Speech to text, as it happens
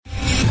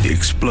The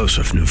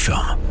explosive new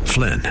film,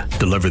 Flynn,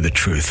 deliver the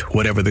truth,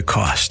 whatever the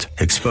cost.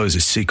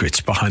 Exposes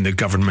secrets behind the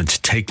government's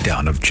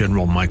takedown of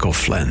General Michael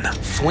Flynn.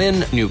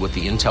 Flynn knew what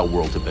the intel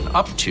world had been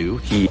up to.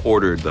 He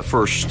ordered the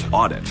first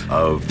audit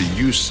of the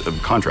use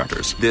of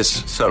contractors.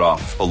 This set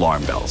off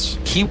alarm bells.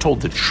 He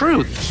told the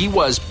truth. He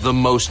was the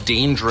most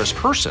dangerous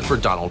person for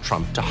Donald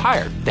Trump to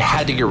hire. They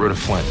had to get rid of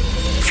Flynn.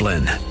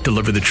 Flynn,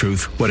 deliver the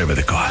truth, whatever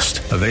the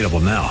cost. Available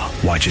now.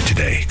 Watch it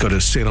today. Go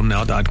to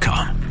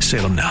salemnow.com.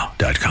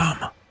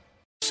 salemnow.com.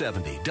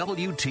 70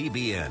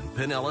 WTBN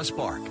Pinellas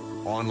Park.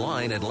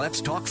 Online at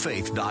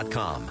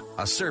letstalkfaith.com,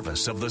 a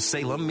service of the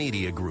Salem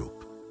Media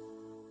Group.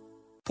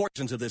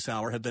 Portions of this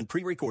hour have been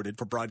pre-recorded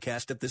for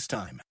broadcast at this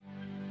time.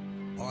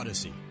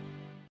 Odyssey.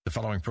 The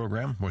following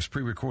program was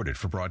pre-recorded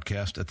for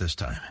broadcast at this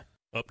time.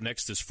 Up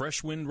next is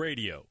Fresh Wind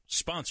Radio,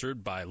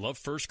 sponsored by Love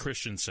First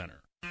Christian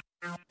Center.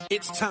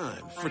 It's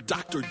time for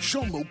Dr.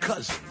 Jomo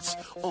Cousins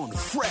on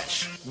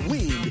Fresh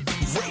Wind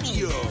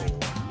Radio.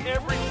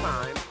 Every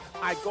time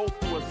I go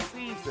through a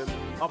season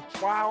of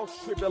trial,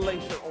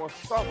 tribulation, or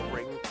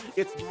suffering,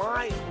 it's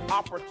my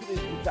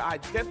opportunity to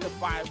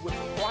identify with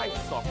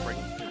Christ's suffering,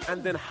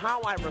 and then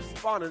how I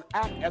respond and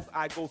act as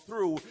I go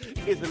through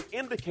is an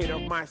indicator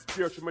of my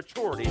spiritual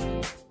maturity.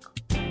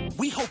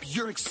 We hope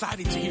you're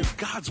excited to hear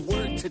God's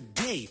word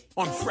today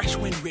on Fresh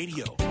Wind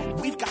Radio.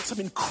 We've got some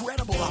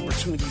incredible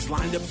opportunities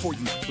lined up for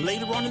you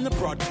later on in the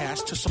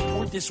broadcast to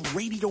support this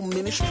radio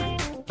ministry.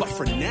 But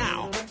for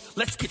now,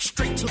 let's get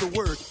straight to the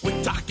word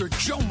with Dr.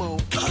 Jomo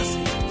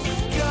Cousins.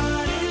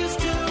 God is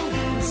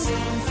doing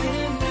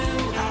something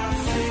new. I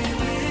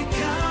feel it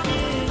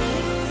coming.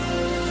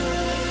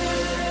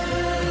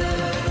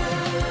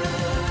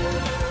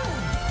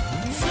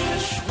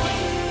 Fresh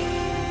Wind.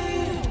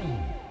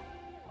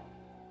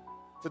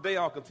 Today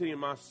I'll continue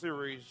my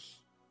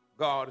series,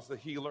 God is a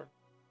Healer.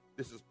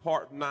 This is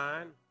part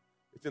 9.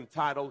 It's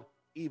entitled,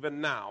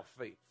 Even Now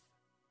Faith.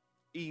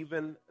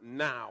 Even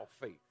Now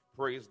Faith.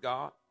 Praise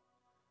God.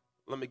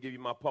 Let me give you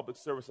my public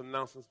service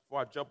announcements before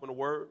I jump in the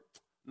word.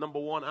 Number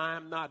 1, I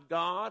am not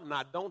God, and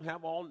I don't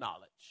have all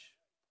knowledge.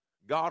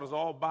 God is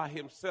all by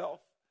himself,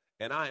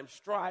 and I am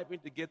striving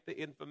to get the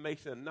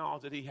information and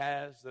knowledge that he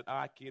has that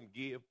I can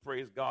give,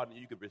 praise God, and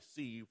you can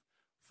receive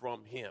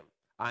from him.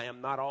 I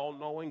am not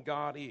all-knowing.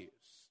 God is.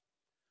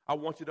 I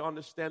want you to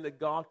understand that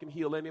God can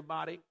heal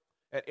anybody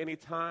at any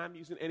time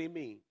using any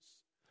means.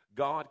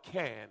 God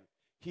can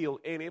heal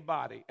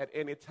anybody at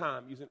any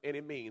time using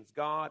any means.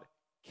 God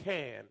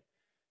can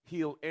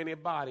heal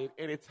anybody at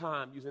any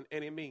time using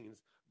any means.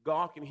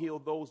 God can heal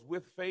those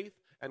with faith,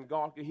 and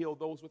God can heal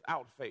those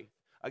without faith.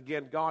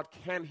 Again, God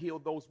can heal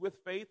those with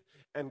faith,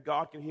 and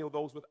God can heal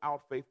those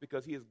without faith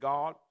because he is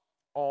God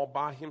all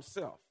by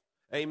himself.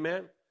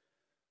 Amen.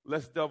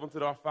 Let's delve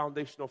into our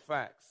foundational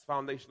facts.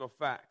 Foundational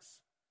facts.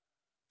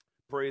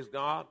 Praise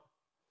God.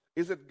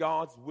 Is it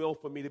God's will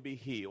for me to be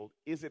healed?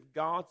 Is it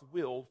God's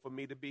will for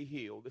me to be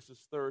healed? This is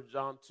 3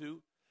 John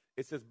 2.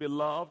 It says,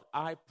 Beloved,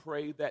 I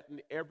pray that in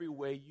every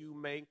way you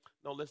may.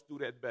 No, let's do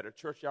that better.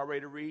 Church, y'all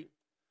ready to read?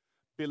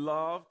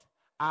 Beloved,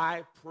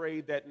 I pray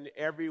that in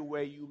every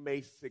way you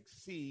may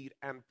succeed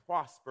and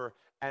prosper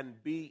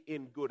and be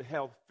in good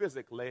health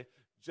physically,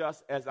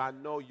 just as I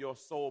know your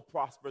soul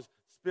prospers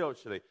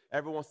spiritually.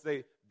 Everyone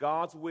say,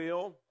 God's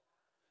will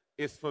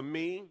is for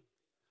me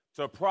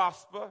to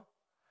prosper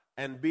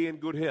and be in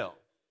good health.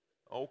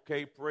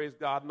 Okay, praise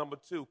God. Number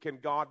 2, can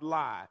God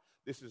lie?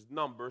 This is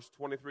Numbers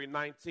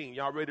 23:19.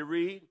 Y'all ready to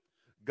read?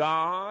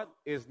 God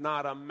is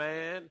not a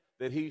man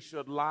that he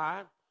should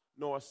lie,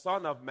 nor a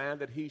son of man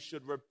that he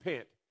should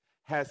repent.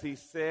 Has he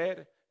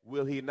said,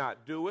 will he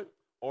not do it?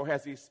 Or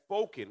has he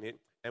spoken it,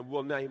 and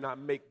will he not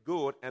make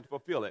good and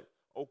fulfill it?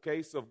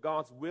 Okay, so if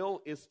God's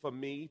will is for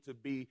me to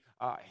be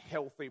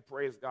healthy,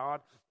 praise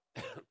God,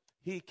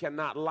 he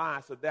cannot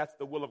lie, so that's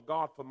the will of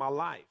God for my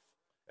life.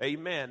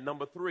 Amen.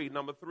 Number three,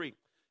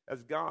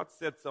 as God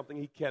said something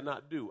he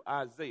cannot do,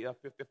 Isaiah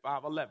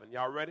 55:11.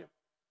 Y'all ready?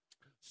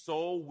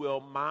 So will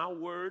my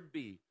word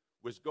be,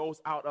 which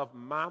goes out of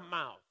my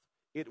mouth.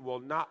 It will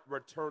not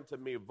return to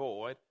me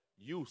void,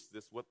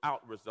 useless,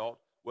 without result,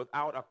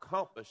 without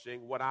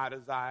accomplishing what I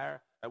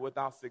desire, and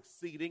without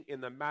succeeding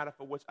in the matter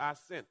for which I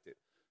sent it.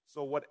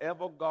 So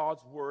whatever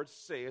God's word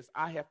says,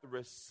 I have to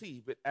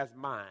receive it as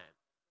mine.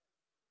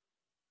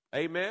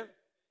 Amen?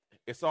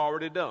 It's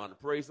already done.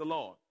 Praise the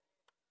Lord.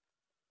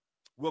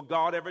 Will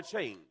God ever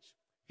change?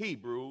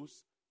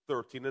 Hebrews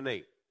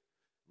 13:8.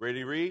 Ready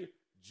to read?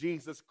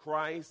 Jesus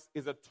Christ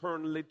is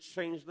eternally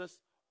changeless,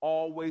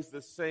 always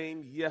the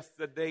same,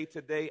 yesterday,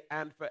 today,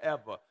 and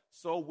forever.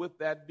 So with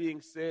that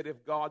being said,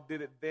 if God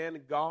did it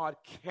then, God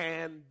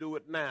can do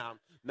it now.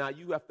 Now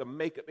you have to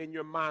make up in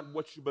your mind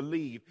what you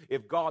believe.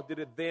 If God did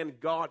it then,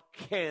 God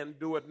can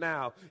do it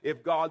now.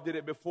 If God did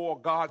it before,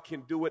 God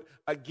can do it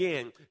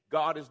again.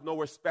 God is no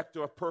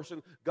respecter of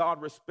person.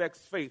 God respects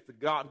faith.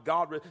 He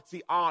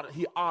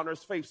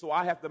honors faith. So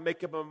I have to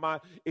make up my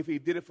mind, if he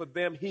did it for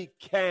them, he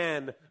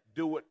can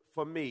do it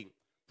for me.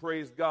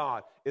 Praise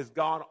God. Is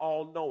God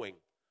all-knowing?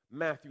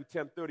 Matthew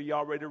 10:30,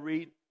 y'all ready to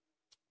read?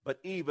 but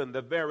even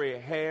the very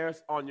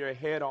hairs on your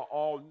head are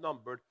all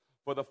numbered.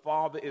 For the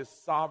Father is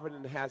sovereign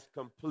and has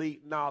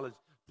complete knowledge.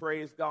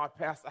 Praise God.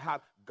 Pastor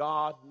Howard,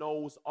 God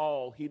knows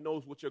all. He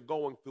knows what you're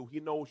going through.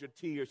 He knows your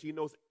tears. He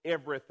knows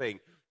everything.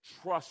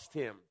 Trust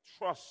him.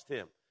 Trust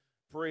him.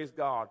 Praise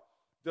God.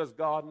 Does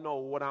God know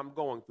what I'm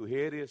going through?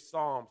 Here it is,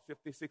 Psalm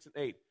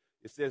 56:8.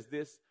 It says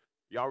this.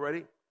 Y'all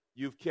ready?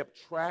 You've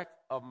kept track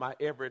of my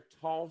every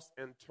toss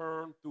and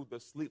turn through the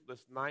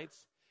sleepless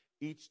nights.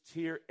 Each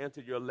tear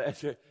entered your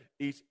ledger,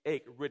 each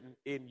ache written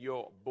in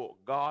your book.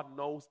 God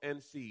knows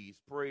and sees.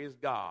 Praise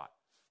God.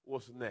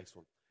 What's the next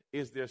one?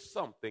 Is there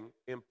something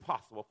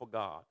impossible for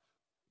God?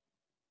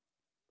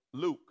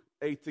 Luke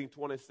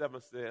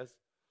 18:27 says,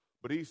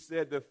 but he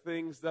said the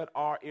things that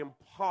are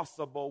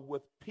impossible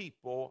with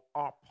people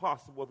are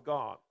possible with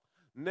God.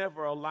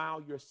 Never allow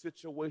your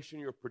situation,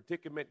 your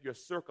predicament, your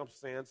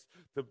circumstance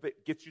to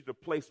get you to a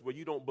place where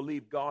you don't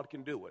believe God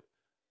can do it.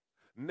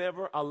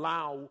 Never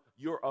allow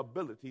your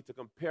ability to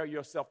compare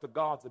yourself to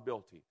God's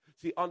ability.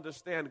 See,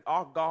 understand,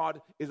 our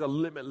God is a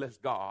limitless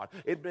God.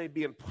 It may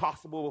be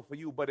impossible for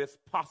you, but it's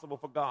possible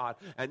for God.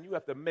 And you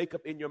have to make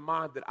up in your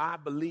mind that I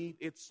believe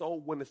it's so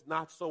when it's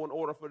not so in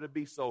order for it to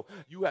be so.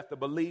 You have to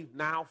believe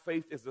now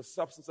faith is the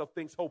substance of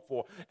things hoped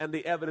for and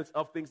the evidence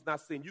of things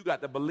not seen. You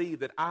got to believe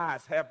that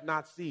eyes have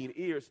not seen,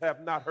 ears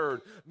have not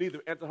heard,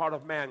 neither entered the heart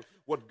of man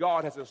what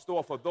God has in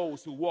store for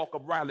those who walk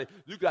uprightly.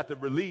 You got to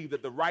believe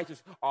that the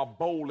righteous are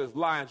bold as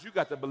lions. You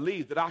got to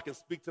believe that I can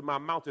speak to my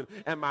mountain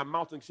and my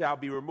mountain shall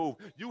be removed.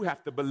 You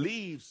have to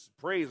believe,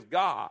 praise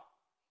God.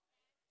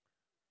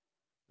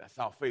 That's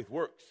how faith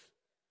works.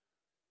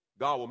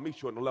 God will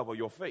meet you on the level of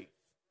your faith.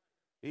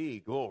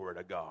 Glory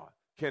to God.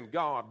 Can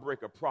God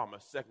break a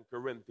promise? 2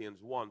 Corinthians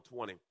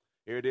 1:20.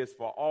 Here it is.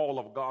 For all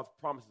of God's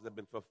promises have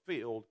been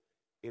fulfilled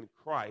in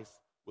Christ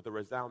with a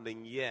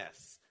resounding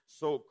yes.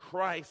 So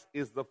Christ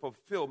is the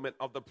fulfillment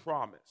of the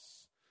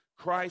promise.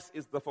 Christ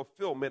is the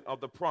fulfillment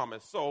of the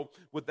promise. So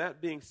with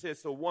that being said,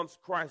 so once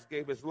Christ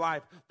gave his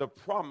life, the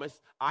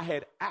promise, I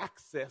had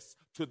access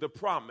to the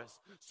promise.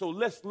 So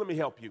let me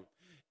help you.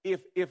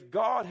 If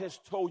God has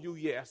told you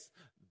yes,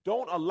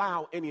 don't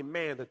allow any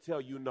man to tell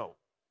you no.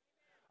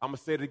 I'm going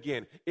to say it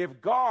again. If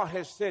God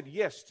has said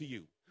yes to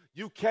you,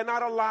 you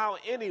cannot allow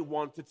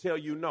anyone to tell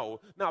you no.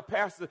 Now,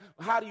 Pastor,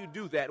 how do you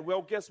do that?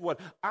 Well, guess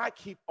what? I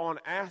keep on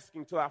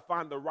asking till I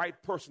find the right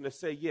person to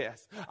say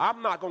yes.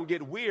 I'm not going to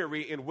get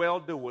weary in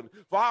well-doing.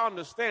 For I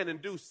understand in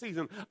due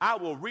season, I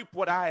will reap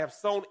what I have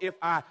sown if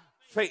I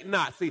faint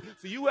not. See,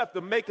 so you have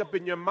to make up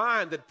in your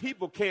mind that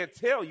people can't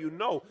tell you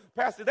no.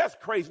 Pastor, that's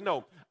crazy.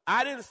 No,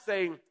 I didn't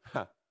say,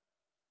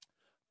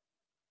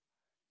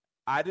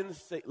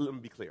 let me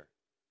be clear.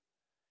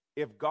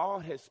 If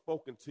God has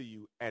spoken to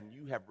you and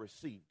you have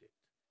received it,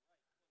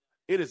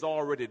 it is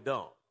already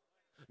done.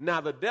 Now,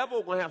 the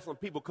devil will have some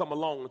people come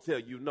along and tell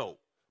you no,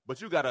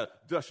 but you got to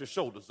dust your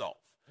shoulders off.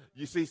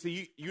 You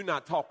see, you're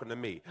not talking to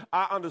me.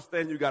 I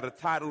understand you got a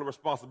title and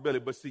responsibility,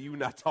 but see, you're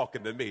not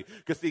talking to me.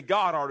 Because, see,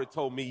 God already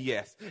told me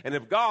yes. And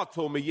if God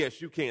told me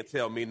yes, you can't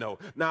tell me no.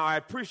 Now, I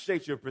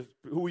appreciate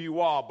who you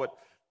are, but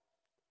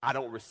I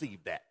don't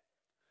receive that.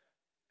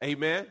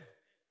 Amen?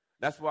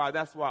 That's why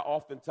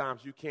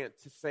oftentimes you can't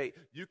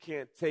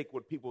take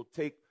what people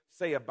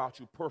say about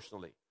you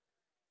personally.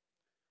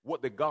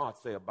 What did God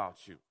say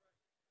about you?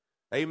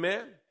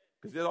 Amen?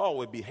 Because there'll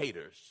always be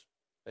haters.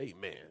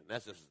 Amen.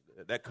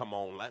 That come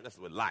on. That's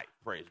with life.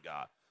 Praise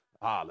God.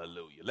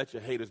 Hallelujah. Let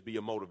your haters be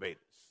your motivators.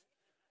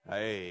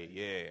 Hey,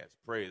 yes.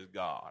 Praise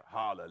God.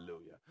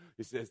 Hallelujah.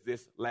 It says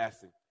this last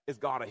thing. Is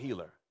God a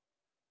healer?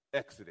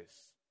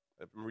 Exodus.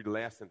 Let me read the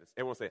last sentence.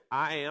 Everyone say,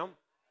 I am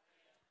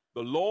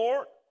the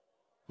Lord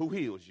who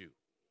heals you.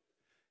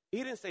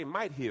 He didn't say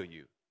might heal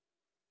you.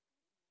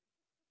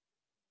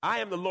 I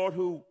am the Lord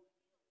who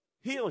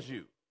heals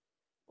you.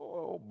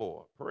 Oh,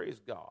 boy.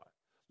 Praise God.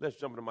 Let's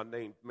jump into my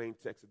main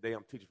text today.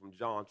 I'm teaching from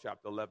John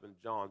chapter 11.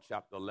 John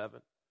chapter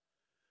 11.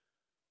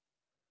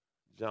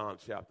 John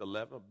chapter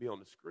 11. It'll be on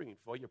the screen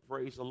for you.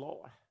 Praise the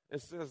Lord.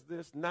 It says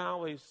this.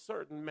 Now a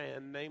certain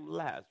man named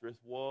Lazarus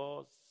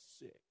was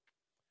sick.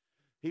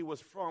 He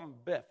was from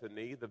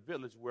Bethany, the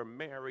village where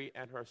Mary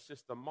and her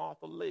sister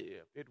Martha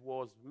lived. It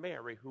was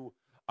Mary who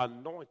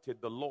anointed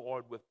the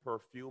Lord with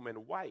perfume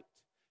and wiped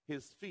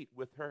his feet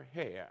with her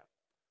hair,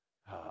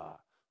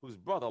 whose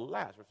brother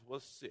Lazarus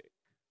was sick.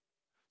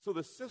 So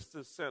the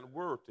sisters sent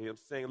word to him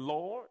saying,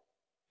 Lord,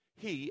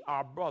 he,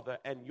 our brother,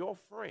 and your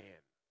friend,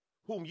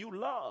 whom you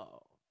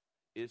love,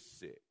 is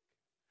sick.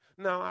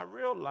 Now, I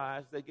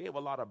realized they gave a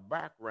lot of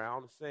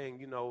background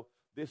saying,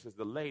 this is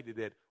the lady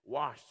that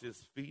washed his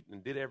feet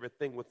and did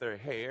everything with her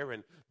hair,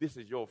 and this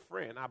is your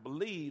friend. I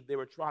believe they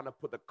were trying to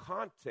put the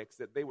context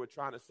that they were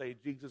trying to say,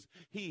 Jesus,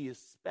 he is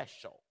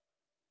special.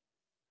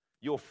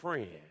 Your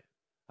friend.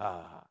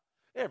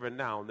 Every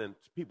now and then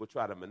people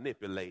try to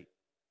manipulate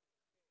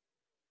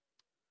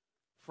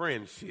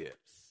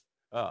friendships.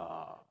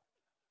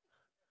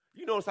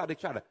 You notice how they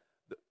try to,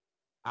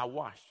 I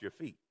washed your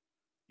feet.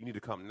 You need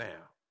to come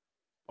now.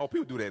 Oh,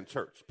 people do that in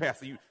church.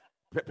 Pastor,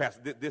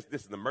 this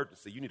is an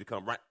emergency. You need to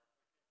come right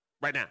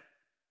now.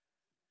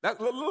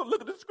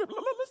 Look at the scripture.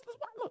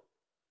 Look.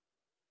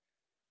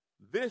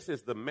 This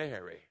is the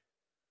Mary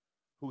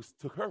who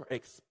took her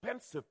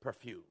expensive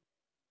perfume.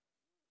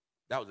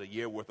 That was a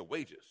year worth of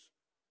wages.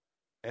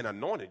 And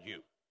anointed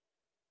you.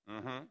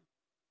 Mm-hmm.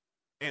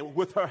 And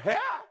with her hair.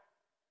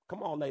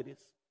 Come on, ladies.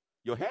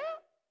 Your hair?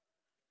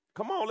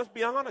 Come on, let's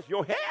be honest.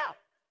 Your hair.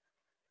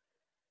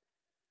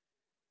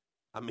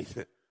 I mean,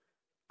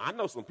 I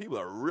know some people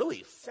are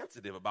really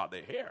sensitive about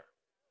their hair.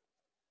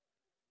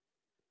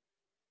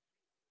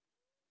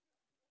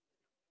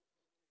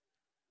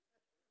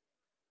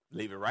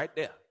 Leave it right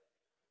there.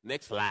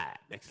 Next slide.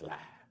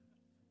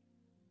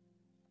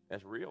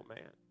 That's real, man.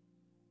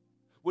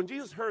 When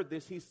Jesus heard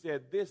this, he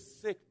said, this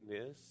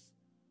sickness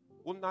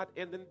will not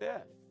end in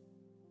death.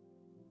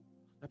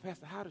 Now,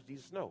 Pastor, how does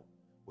Jesus know?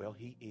 Well,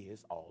 he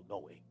is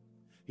all-knowing.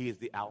 He is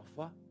the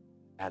Alpha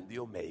and the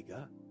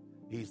Omega.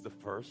 He's the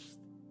first.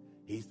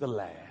 He's the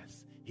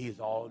last. He is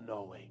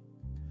all-knowing.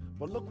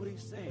 But look what he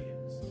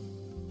says.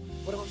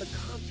 But on the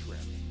contrary,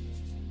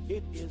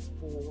 it is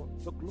for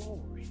the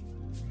glory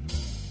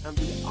and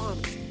the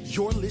honor.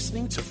 You're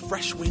listening to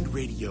Fresh Wind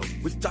Radio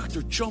with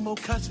Dr. Jomo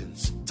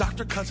Cousins.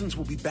 Dr. Cousins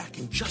will be back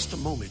in just a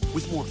moment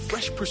with more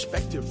fresh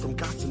perspective from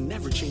God's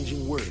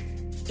never-changing word.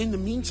 In the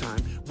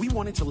meantime, we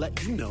wanted to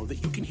let you know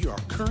that you can hear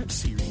our current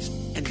series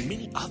and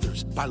many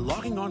others by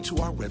logging on to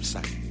our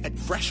website at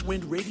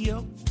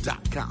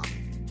freshwindradio.com.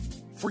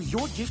 For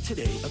your gift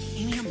today of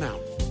any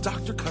amount,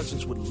 Dr.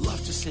 Cousins would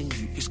love to send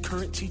you his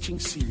current teaching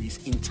series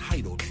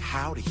entitled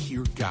How to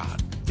Hear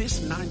God. This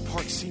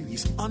 9-part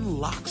series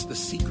unlocks the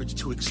secrets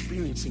to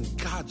experiencing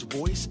God's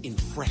voice in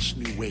fresh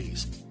new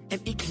ways. And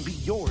it can be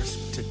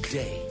yours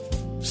today.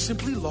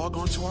 Simply log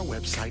on to our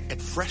website at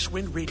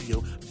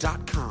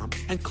freshwindradio.com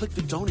and click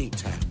the Donate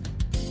tab.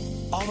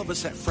 All of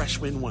us at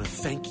Freshwind want to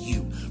thank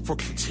you for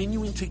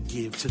continuing to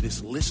give to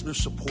this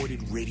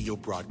listener-supported radio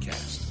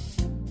broadcast.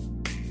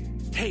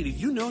 Hey, did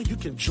you know you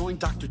can join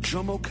Dr.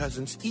 Jomo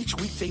Cousins each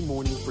weekday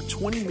morning for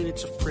 20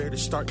 minutes of prayer to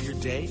start your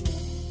day?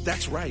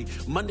 That's right.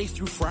 Monday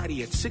through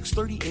Friday at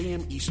 6:30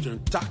 a.m.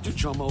 Eastern, Dr.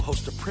 Jomo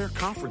hosts a prayer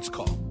conference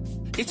call.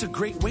 It's a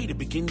great way to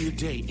begin your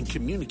day in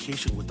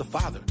communication with the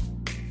Father.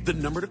 The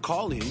number to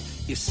call in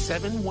is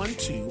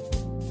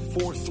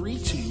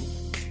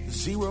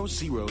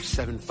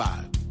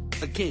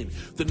 712-432-0075. Again,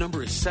 the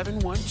number is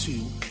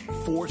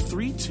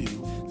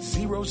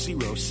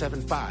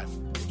 712-432-0075.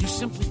 You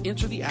simply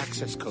enter the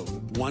access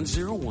code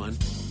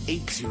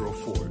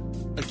 101804.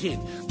 Again,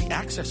 the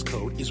access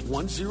code is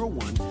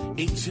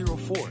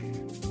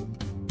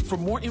 101804. For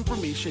more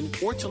information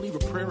or to leave a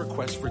prayer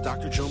request for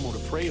Dr. Jomo to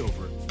pray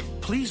over,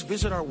 please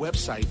visit our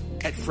website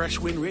at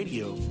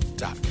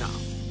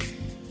freshwindradio.com.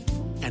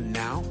 And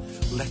now,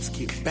 let's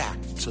get back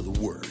to the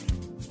Word.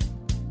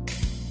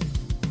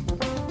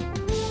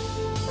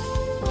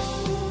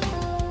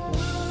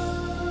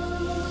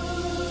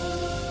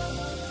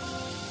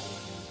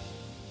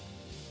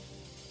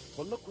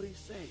 Well, look what he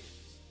says.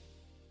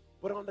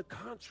 But on the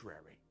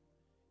contrary,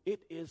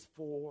 it is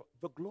for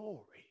the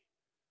glory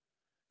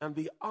and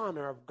the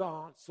honor of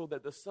God, so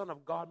that the Son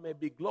of God may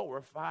be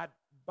glorified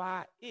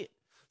by it.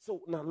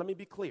 So now let me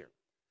be clear.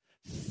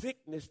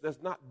 Sickness does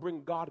not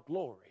bring God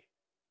glory.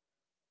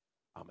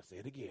 I'm going to say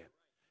it again.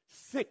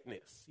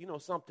 Sickness. You know,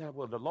 sometimes,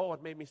 well, the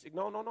Lord made me sick.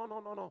 No.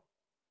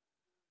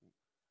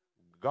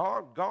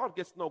 God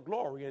gets no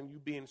glory in you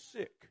being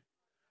sick.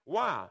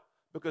 Why?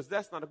 Because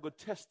that's not a good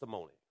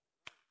testimony.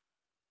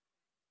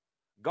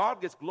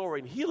 God gets glory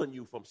in healing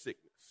you from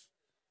sickness.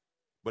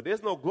 But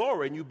there's no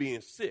glory in you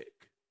being sick.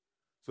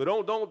 So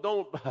don't,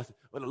 well,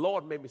 the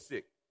Lord made me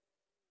sick.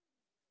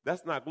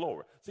 That's not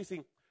glory.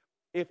 See,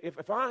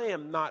 if I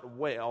am not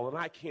well and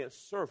I can't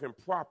serve him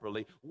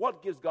properly,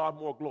 what gives God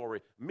more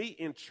glory? Me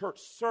in church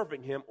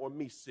serving him or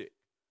me sick?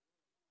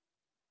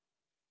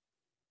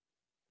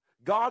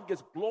 God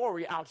gets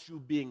glory out you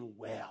being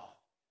well.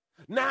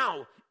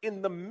 Now,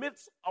 in the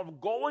midst of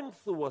going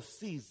through a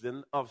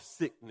season of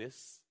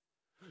sickness,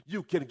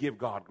 you can give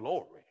God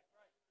glory.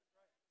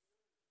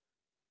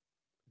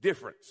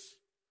 Difference.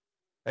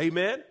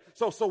 Amen?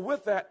 So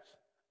with that,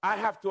 I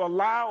have to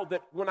allow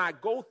that when I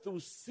go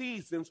through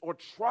seasons or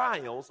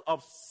trials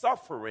of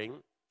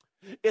suffering,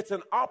 it's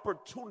an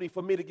opportunity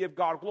for me to give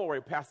God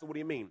glory. Pastor, what do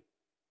you mean?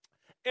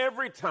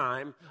 Every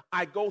time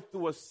I go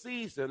through a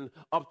season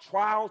of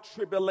trial,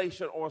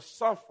 tribulation, or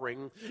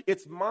suffering,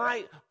 it's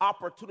my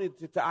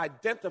opportunity to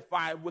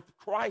identify with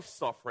Christ's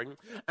suffering,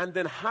 and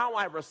then how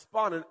I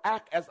respond and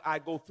act as I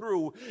go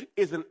through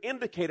is an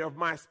indicator of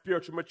my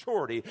spiritual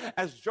maturity.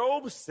 As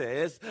Job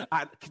says,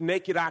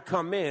 naked I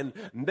come in,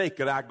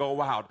 naked I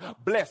go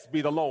out. Blessed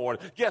be the Lord.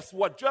 Guess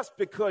what? Just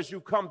because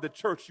you come to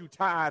church, you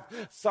tithe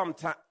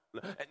sometimes.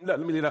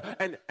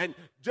 And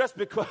just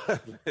because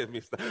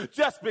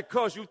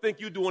you think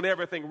you're doing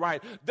everything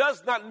right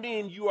does not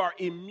mean you are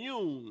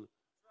immune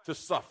to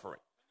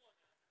suffering.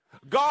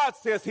 God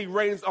says he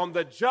reigns on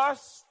the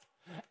just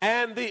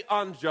and the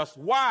unjust.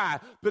 Why?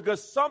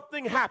 Because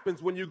something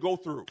happens when you go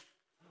through.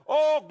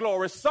 Oh,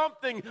 glory.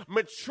 Something,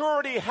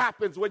 maturity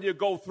happens when you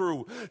go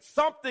through.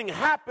 Something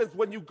happens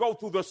when you go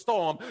through the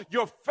storm.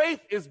 Your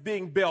faith is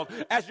being built.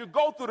 As you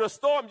go through the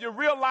storm, you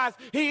realize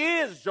he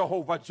is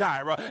Jehovah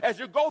Jireh. As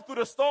you go through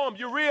the storm,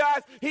 you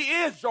realize he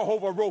is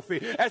Jehovah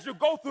Rophi. As you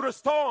go through the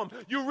storm,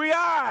 you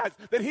realize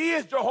that he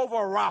is Jehovah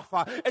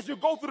Rapha. As you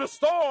go through the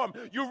storm,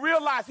 you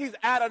realize he's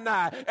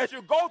Adonai. As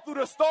you go through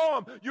the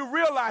storm, you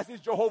realize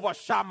he's Jehovah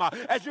Shammah.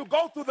 As you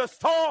go through the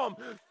storm,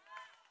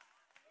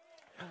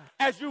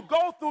 as you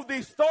go through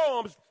these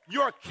storms,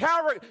 your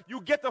character,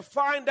 you get to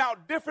find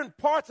out different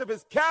parts of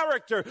his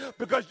character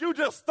because you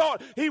just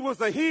thought he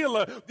was a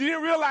healer. You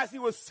didn't realize he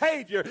was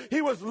Savior.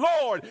 He was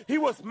Lord. He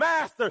was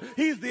Master.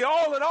 He's the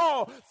all in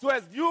all. So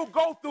as you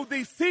go through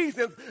these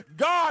seasons,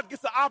 God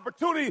gets the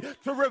opportunity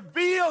to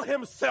reveal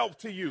himself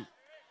to you.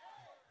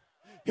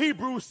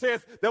 Hebrews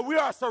says that we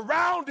are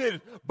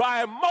surrounded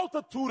by a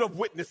multitude of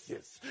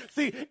witnesses.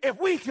 See, if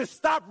we could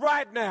stop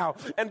right now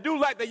and do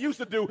like they used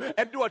to do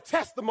and do a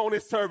testimony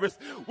service,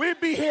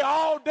 we'd be here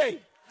all day.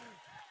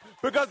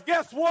 Because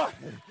guess what?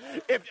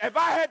 If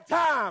I had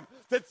time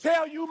to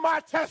tell you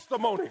my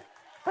testimony.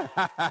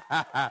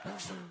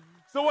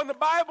 So when the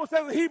Bible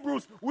says in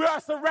Hebrews, we are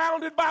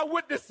surrounded by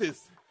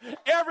witnesses.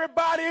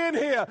 Everybody in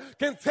here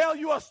can tell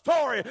you a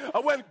story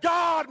of when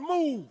God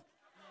moved.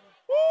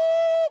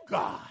 Oh,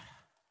 God.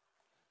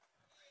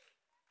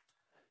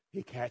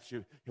 He'll catch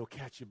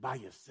you by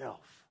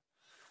yourself.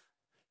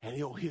 And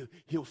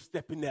he'll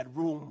step in that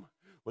room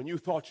when you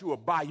thought you were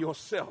by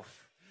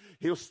yourself.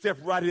 He'll step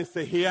right in and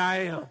say, here I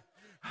am.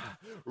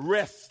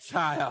 Rest,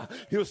 child.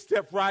 He'll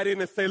step right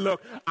in and say,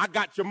 look, I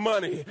got your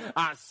money.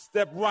 I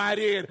step right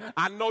in.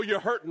 I know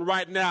you're hurting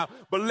right now,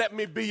 but let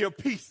me be your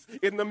peace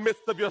in the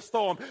midst of your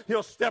storm.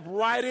 He'll step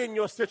right in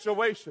your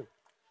situation.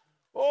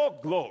 Oh,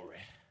 glory.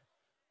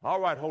 All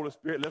right, Holy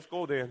Spirit, let's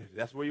go there.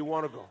 That's where you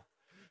want to go.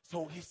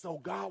 So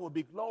God will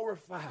be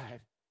glorified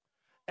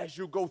as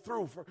you go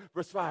through.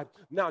 Verse 5,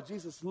 now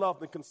Jesus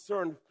loved and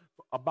concerned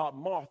about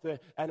Martha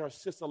and her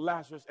sister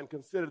Lazarus and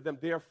considered them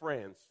their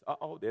friends.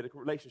 They're the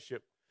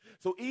relationship.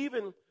 So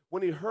even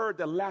when he heard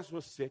that Lazarus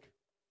was sick,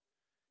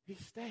 he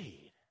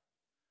stayed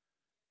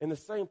in the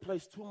same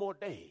place 2 more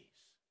days.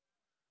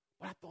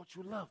 But I thought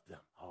you loved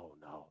them. Oh,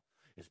 no,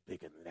 it's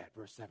bigger than that.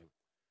 Verse 7.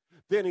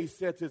 Then he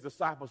said to his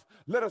disciples,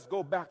 let us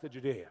go back to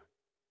Judea.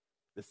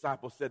 The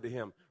disciples said to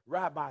him,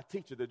 Rabbi,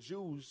 teacher, the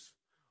Jews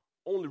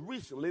only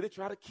recently, they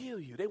try to kill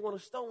you. They want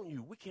to stone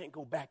you. We can't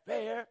go back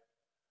there.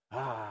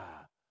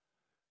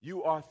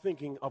 You are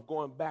thinking of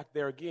going back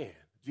there again.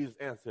 Jesus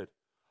answered,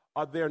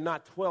 are there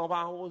not 12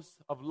 hours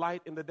of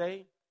light in the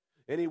day?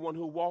 Anyone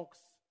who walks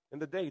in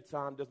the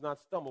daytime does not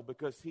stumble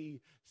because he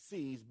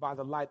sees by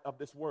the light of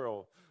this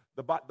world.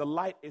 The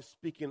light is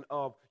speaking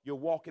of you're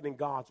walking in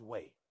God's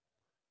way.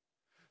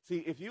 See,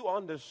 if you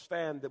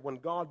understand that when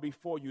God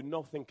before you,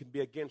 nothing can be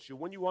against you.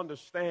 When you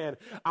understand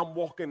I'm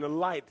walking in the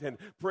light and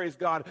praise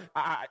God,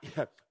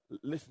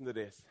 listen to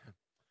this.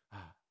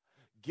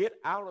 Get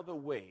out of the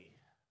way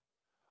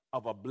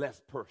of a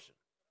blessed person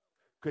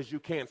because you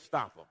can't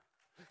stop them.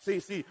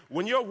 See,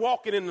 when you're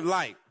walking in the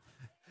light,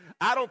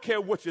 I don't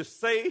care what you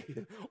say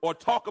or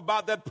talk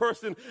about that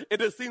person. It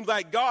just seems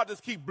like God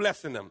just keep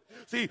blessing them.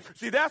 See,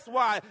 that's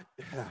why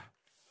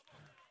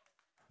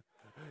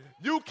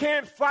you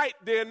can't fight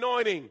the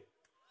anointing.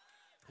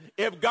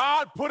 If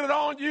God put it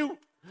on you,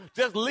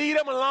 just leave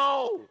him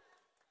alone.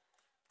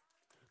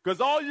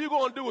 Because all you're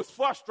going to do is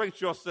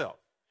frustrate yourself.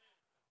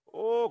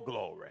 Oh,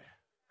 glory.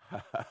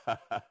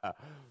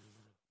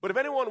 But if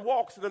anyone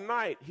walks in the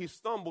night, he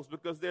stumbles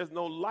because there's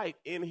no light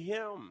in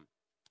him.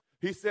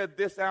 He said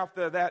this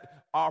after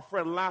that, our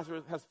friend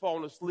Lazarus has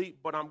fallen asleep,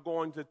 but I'm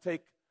going to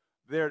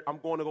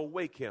go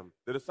wake him.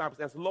 The disciples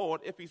answered,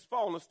 Lord, if he's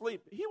fallen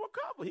asleep, he will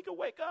recover. He can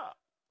wake up.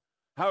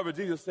 However,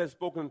 Jesus said,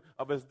 spoken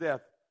of his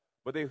death,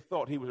 but they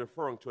thought he was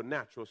referring to a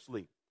natural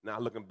sleep. Now,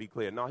 look and be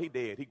clear. No, he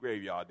dead. He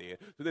graveyard dead.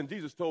 So then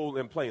Jesus told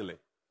them plainly,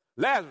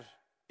 Lazarus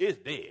is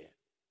dead.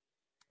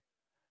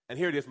 And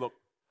here it is, look.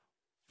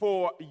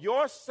 For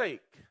your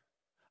sake,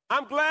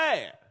 I'm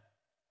glad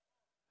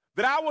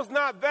that I was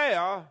not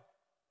there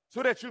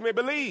so that you may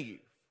believe.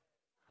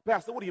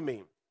 Pastor, what do you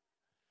mean?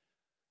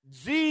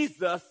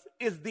 Jesus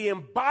is the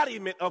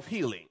embodiment of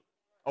healing.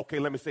 Okay,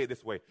 let me say it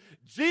this way.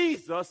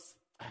 Jesus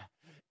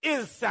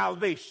is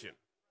salvation.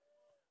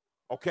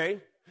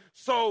 Okay?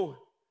 So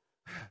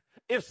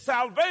if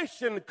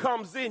salvation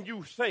comes in,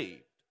 you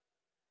saved.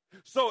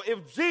 So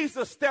if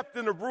Jesus stepped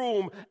in the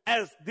room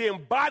as the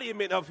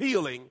embodiment of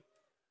healing,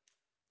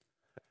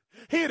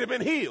 he'd have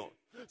been healed.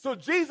 So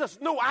Jesus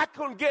knew I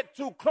couldn't get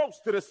too close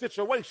to the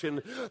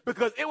situation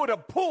because it would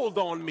have pulled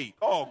on me.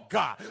 Oh,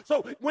 God.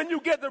 So when you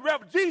get the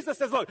Jesus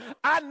says, look,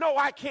 I know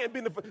I can't be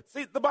in the...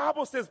 See, the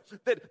Bible says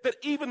that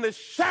even the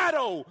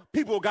shadow,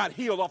 people got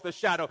healed off the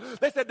shadow.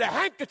 They said the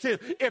handkerchief,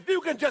 if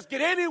you can just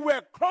get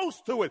anywhere close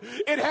to it,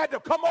 it had to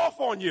come off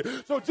on you.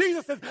 So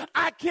Jesus says,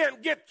 I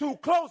can't get too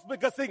close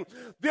because see,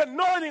 the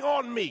anointing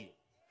on me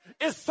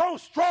is so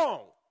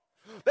strong.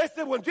 They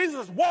said when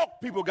Jesus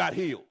walked, people got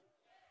healed.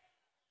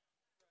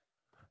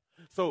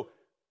 So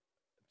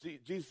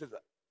Jesus says,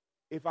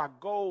 if I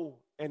go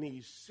and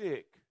he's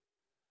sick,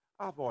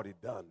 I've already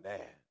done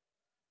that.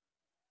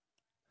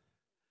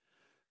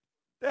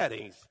 That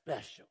ain't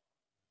special.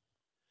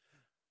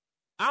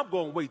 I'm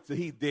going to wait till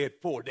he's dead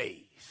 4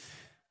 days.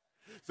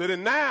 So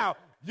then now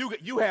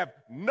you have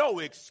no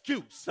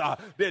excuse.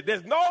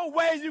 There's no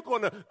way you're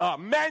going to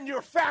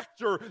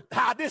manufacture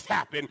how this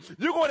happened.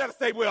 You're going to have to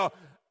say, well,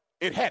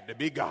 it had to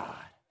be God.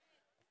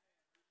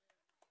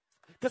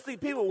 Because, see,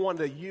 people want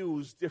to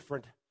use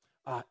different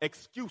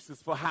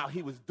excuses for how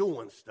he was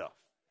doing stuff.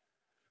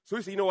 So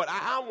he said, you know what,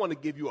 I want to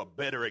give you a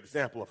better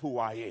example of who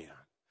I am.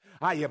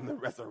 I am the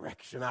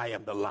resurrection. I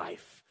am the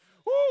life.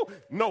 Woo!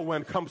 No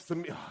one comes to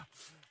me. Oh,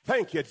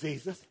 thank you,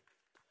 Jesus.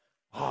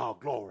 Oh,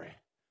 glory.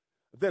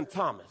 Then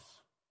Thomas,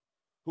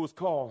 who was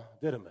called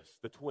Didymus,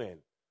 the twin,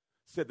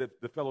 said to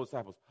the fellow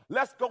disciples,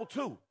 let's go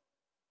too,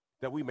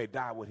 that we may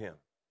die with him.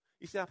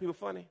 You see how people are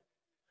funny?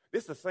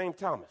 This is the same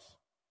Thomas.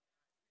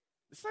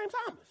 The same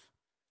Thomas.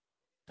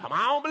 Thomas,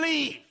 I don't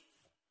believe.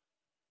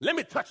 Let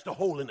me touch the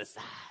hole in the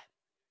side.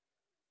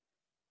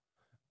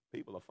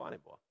 People are funny,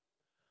 boy.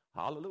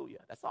 Hallelujah.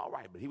 That's all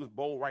right, but he was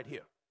bold right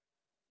here.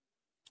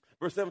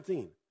 Verse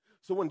 17.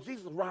 So when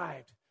Jesus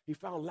arrived, he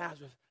found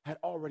Lazarus had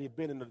already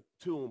been in the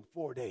tomb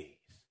 4 days.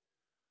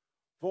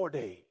 4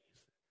 days.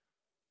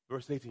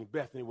 Verse 18.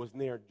 Bethany was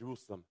near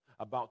Jerusalem,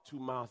 about 2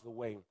 miles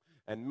away,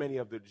 and many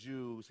of the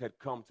Jews had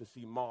come to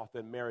see Martha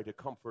and Mary to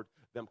comfort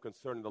them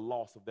concerning the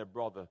loss of their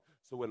brother.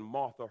 So when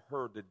Martha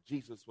heard that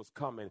Jesus was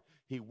coming,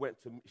 she went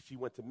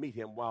to meet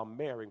him, while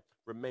Mary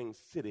remained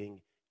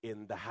sitting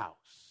in the house.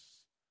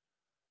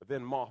 But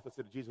then Martha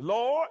said to Jesus,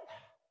 Lord,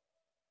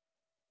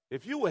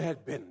 if you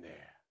had been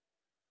there,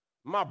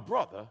 my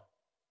brother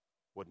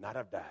would not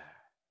have died.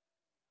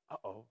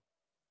 Uh-oh.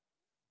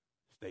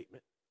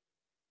 Statement.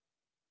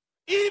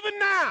 Even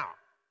now,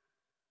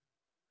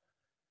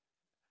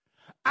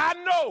 I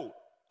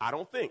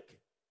don't think,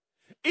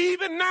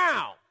 even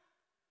now,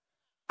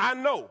 I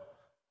know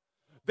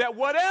that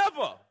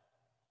whatever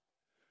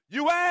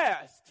you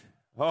asked,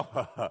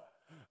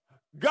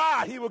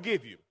 God, he will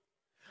give you.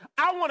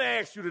 I want to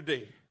ask you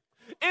today,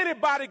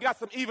 anybody got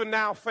some even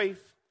now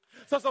faith?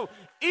 So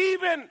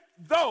even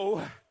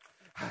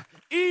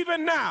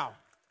now,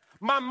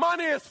 my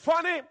money is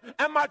funny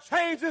and my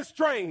change is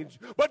strange.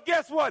 But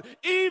guess what?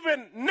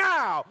 Even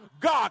now,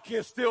 God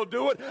can still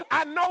do it.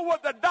 I know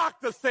what the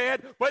doctor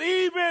said, but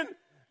even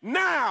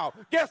now,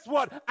 guess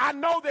what? I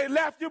know they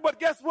left you, but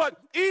guess what?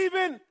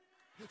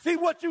 See,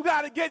 what you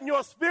got to get in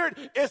your spirit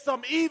is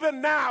some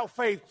even now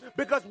faith.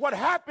 Because what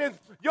happens,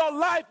 your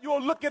life,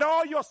 you'll look at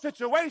all your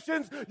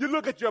situations, you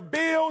look at your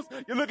bills,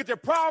 you look at your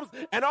problems,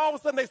 and all of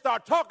a sudden they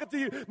start talking to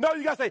you. No,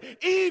 you got to say,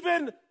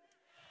 even.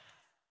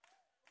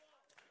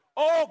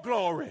 Oh,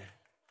 glory.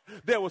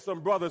 There were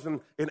some brothers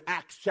in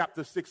Acts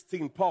chapter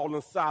 16, Paul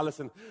and Silas,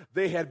 and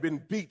they had been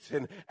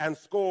beaten and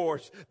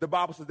scourged. The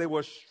Bible says they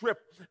were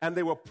stripped and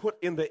they were put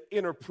in the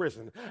inner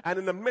prison. And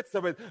in the midst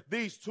of it,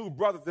 these two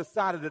brothers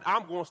decided that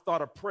I'm going to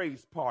start a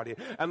praise party.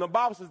 And the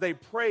Bible says they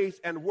praised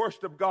and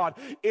worshiped God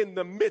in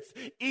the midst,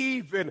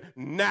 even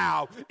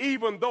now,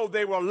 even though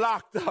they were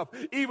locked up,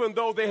 even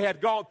though they had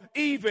gone,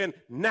 even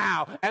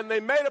now. And they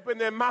made up in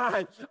their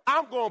mind,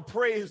 I'm going to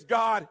praise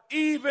God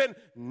even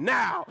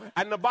now.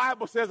 And the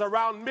Bible says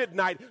around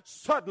midnight,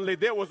 suddenly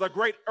there was a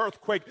great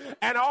earthquake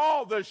and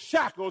all the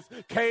shackles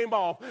came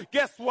off.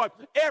 Guess what?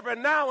 Every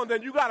now and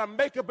then you got to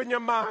make up in your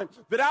mind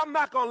that I'm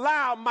not going to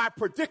allow my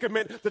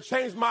predicament to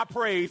change my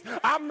praise.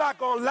 I'm not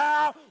going to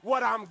allow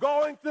what I'm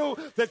going through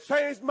to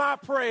change my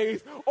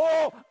praise.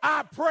 Oh,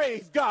 I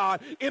praise God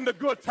in the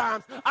good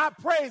times. I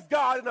praise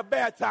God in the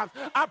bad times.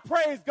 I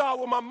praise God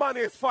when my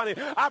money is funny.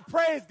 I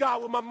praise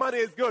God when my money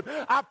is good.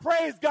 I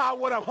praise God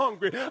when I'm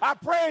hungry. I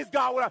praise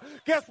God when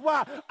guess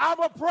what? I'm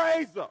a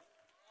praiser.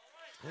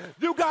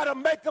 You got to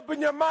make up in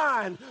your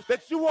mind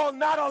that you will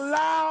not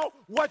allow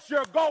what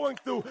you're going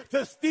through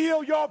to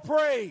steal your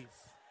praise.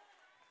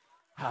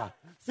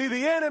 See,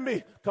 the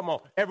enemy, come on,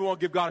 everyone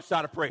give God a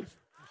shot of praise.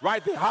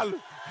 Right there.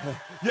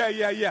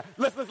 Hallelujah. Yeah.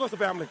 Listen,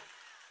 family.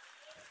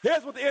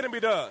 Here's what the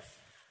enemy does.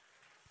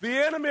 The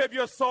enemy of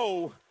your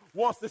soul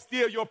wants to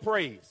steal your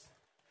praise.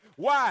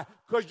 Why?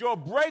 Because your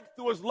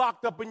breakthrough is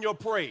locked up in your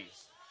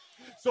praise.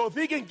 So if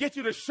he can get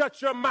you to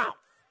shut your mouth.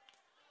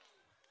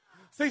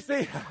 See,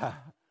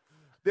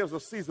 there was a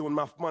season when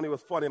my money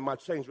was funny and my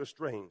change was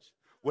strange.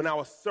 When I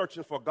was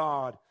searching for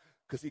God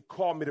because he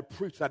called me to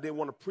preach. I didn't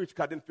want to preach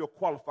because I didn't feel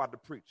qualified to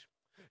preach.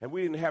 And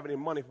we didn't have any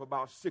money for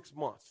about 6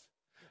 months.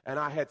 And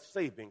I had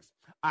savings.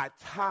 I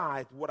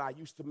tithed what I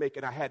used to make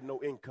and I had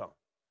no income.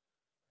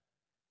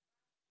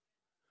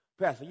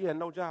 Pastor, you had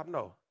no job?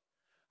 No.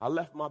 I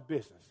left my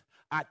business.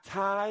 I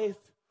tithed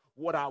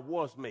what I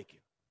was making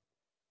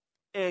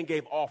and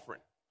gave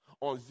offering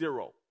on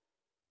zero.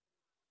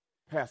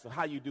 Pastor,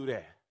 how you do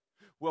that?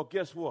 Well,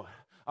 guess what?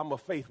 I'm a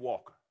faith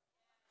walker.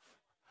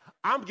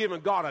 I'm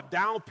giving God a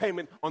down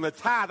payment on the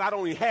tithe I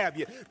don't even have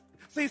yet.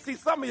 See,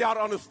 some of y'all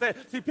don't understand.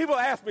 See, people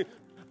ask me,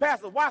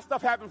 Pastor, why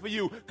stuff happened for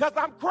you? Because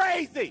I'm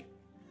crazy.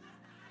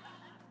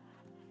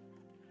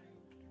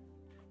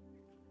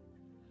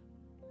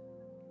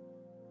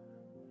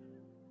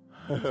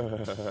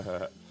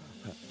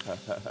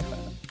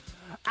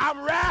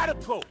 I'm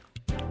radical.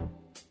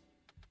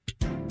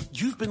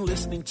 You've been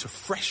listening to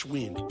Fresh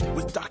Wind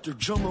with Dr.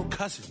 Jomo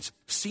Cousins,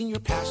 Senior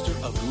Pastor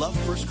of Love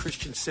First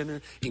Christian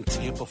Center in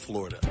Tampa,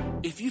 Florida.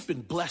 If you've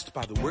been blessed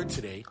by the word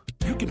today,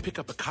 you can pick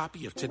up a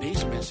copy of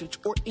today's message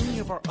or any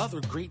of our other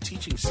great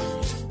teaching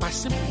series by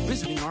simply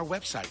visiting our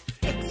website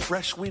at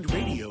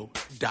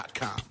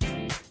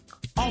freshwindradio.com.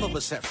 All of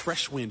us at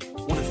Fresh Wind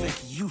want to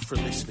thank you for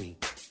listening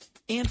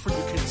and for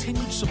your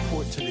continued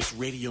support to this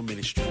radio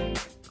ministry.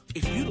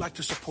 If you'd like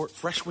to support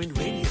Fresh Wind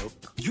Radio,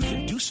 you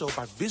can do so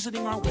by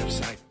visiting our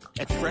website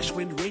at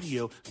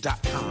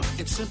freshwindradio.com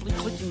and simply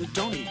clicking the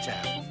Donate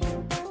tab.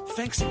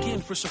 Thanks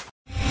again for support.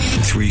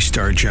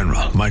 3-star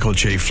General Michael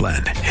J.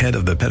 Flynn, head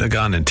of the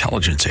Pentagon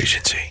Intelligence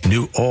Agency,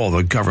 knew all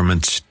the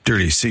government's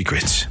dirty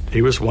secrets.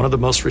 He was one of the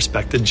most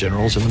respected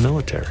generals in the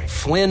military.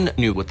 Flynn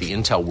knew what the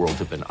intel world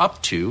had been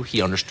up to.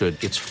 He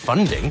understood its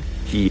funding.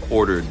 He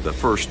ordered the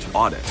first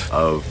audit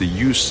of the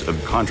use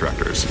of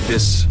contractors.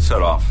 This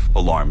set off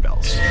alarm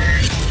bells.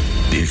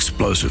 The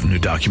explosive new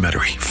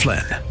documentary,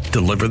 Flynn,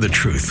 Deliver the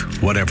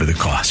Truth, Whatever the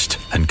Cost,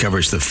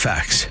 uncovers the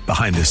facts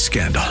behind this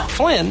scandal.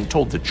 Flynn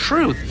told the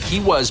truth. He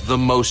was the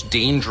most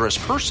dangerous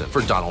person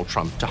for Donald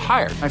Trump to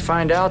hire. I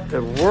find out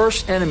the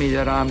worst enemy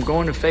that I'm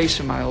going to face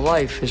in my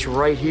life is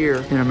right here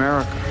in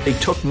America. They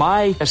took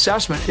my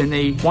assessment and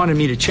they wanted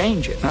me to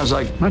change it. And I was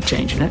like, I'm not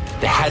changing it.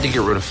 They had to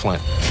get rid of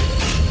Flynn.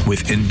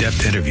 With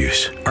in-depth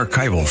interviews,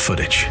 archival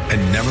footage,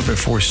 and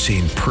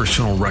never-before-seen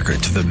personal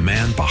records of the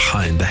man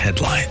behind the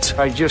headlines.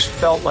 I just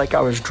felt like I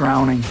was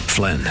drowning.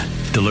 Flynn,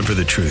 Deliver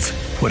the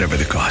Truth, Whatever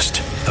the Cost.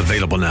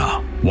 Available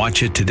now.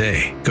 Watch it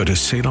today. Go to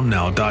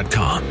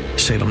salemnow.com.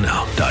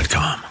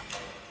 salemnow.com.